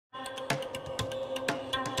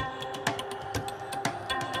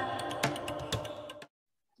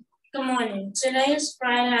morning. Today is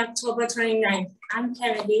Friday, October 29th. I'm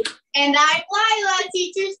Kennedy. And I'm Lila.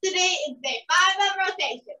 Teachers, today is day 5 of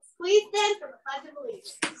rotations. Please stand for the Pledge of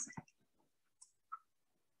Allegiance.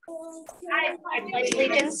 I pledge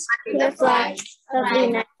allegiance to the flag of the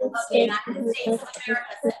United States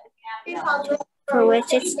for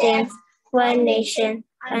which it stands, one nation,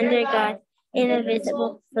 under God,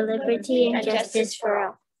 indivisible, for liberty and justice for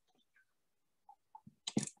all.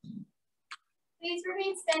 Please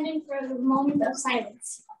remain standing for a moment of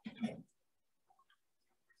silence.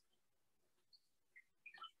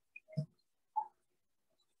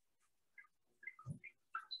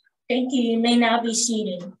 Thank you. You may now be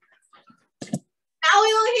seated. Now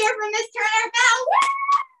we will hear from Ms. Turner Bell.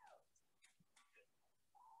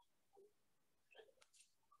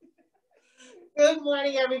 Good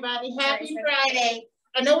morning, everybody. Happy Friday.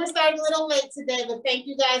 I know we're starting a little late today, but thank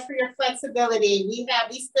you guys for your flexibility. We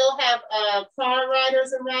still have car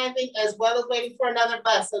riders arriving as well as waiting for another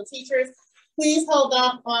bus. So teachers, please hold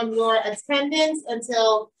off on your attendance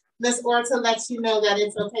until Ms. Orta lets you know that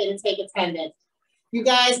it's okay to take attendance. You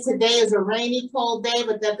guys, today is a rainy, cold day,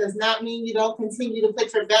 but that does not mean you don't continue to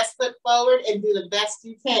put your best foot forward and do the best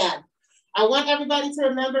you can. I want everybody to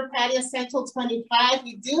remember Patty Essential 25.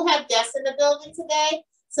 We do have guests in the building today.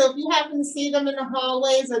 So if you happen to see them in the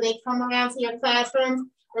hallways or they come around to your classrooms,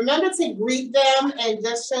 remember to greet them and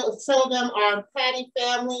just show them our Patty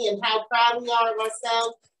family and how proud we are of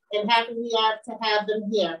ourselves and happy we are to have them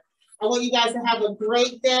here. I want you guys to have a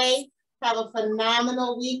great day. Have a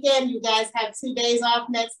phenomenal weekend. You guys have 2 days off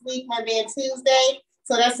next week, Monday and Tuesday.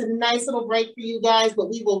 So that's a nice little break for you guys, but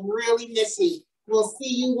we will really miss you. We'll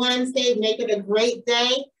see you Wednesday. Make it a great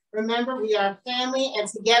day. Remember, we are family, and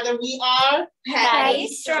together we are Patty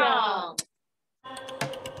Strong.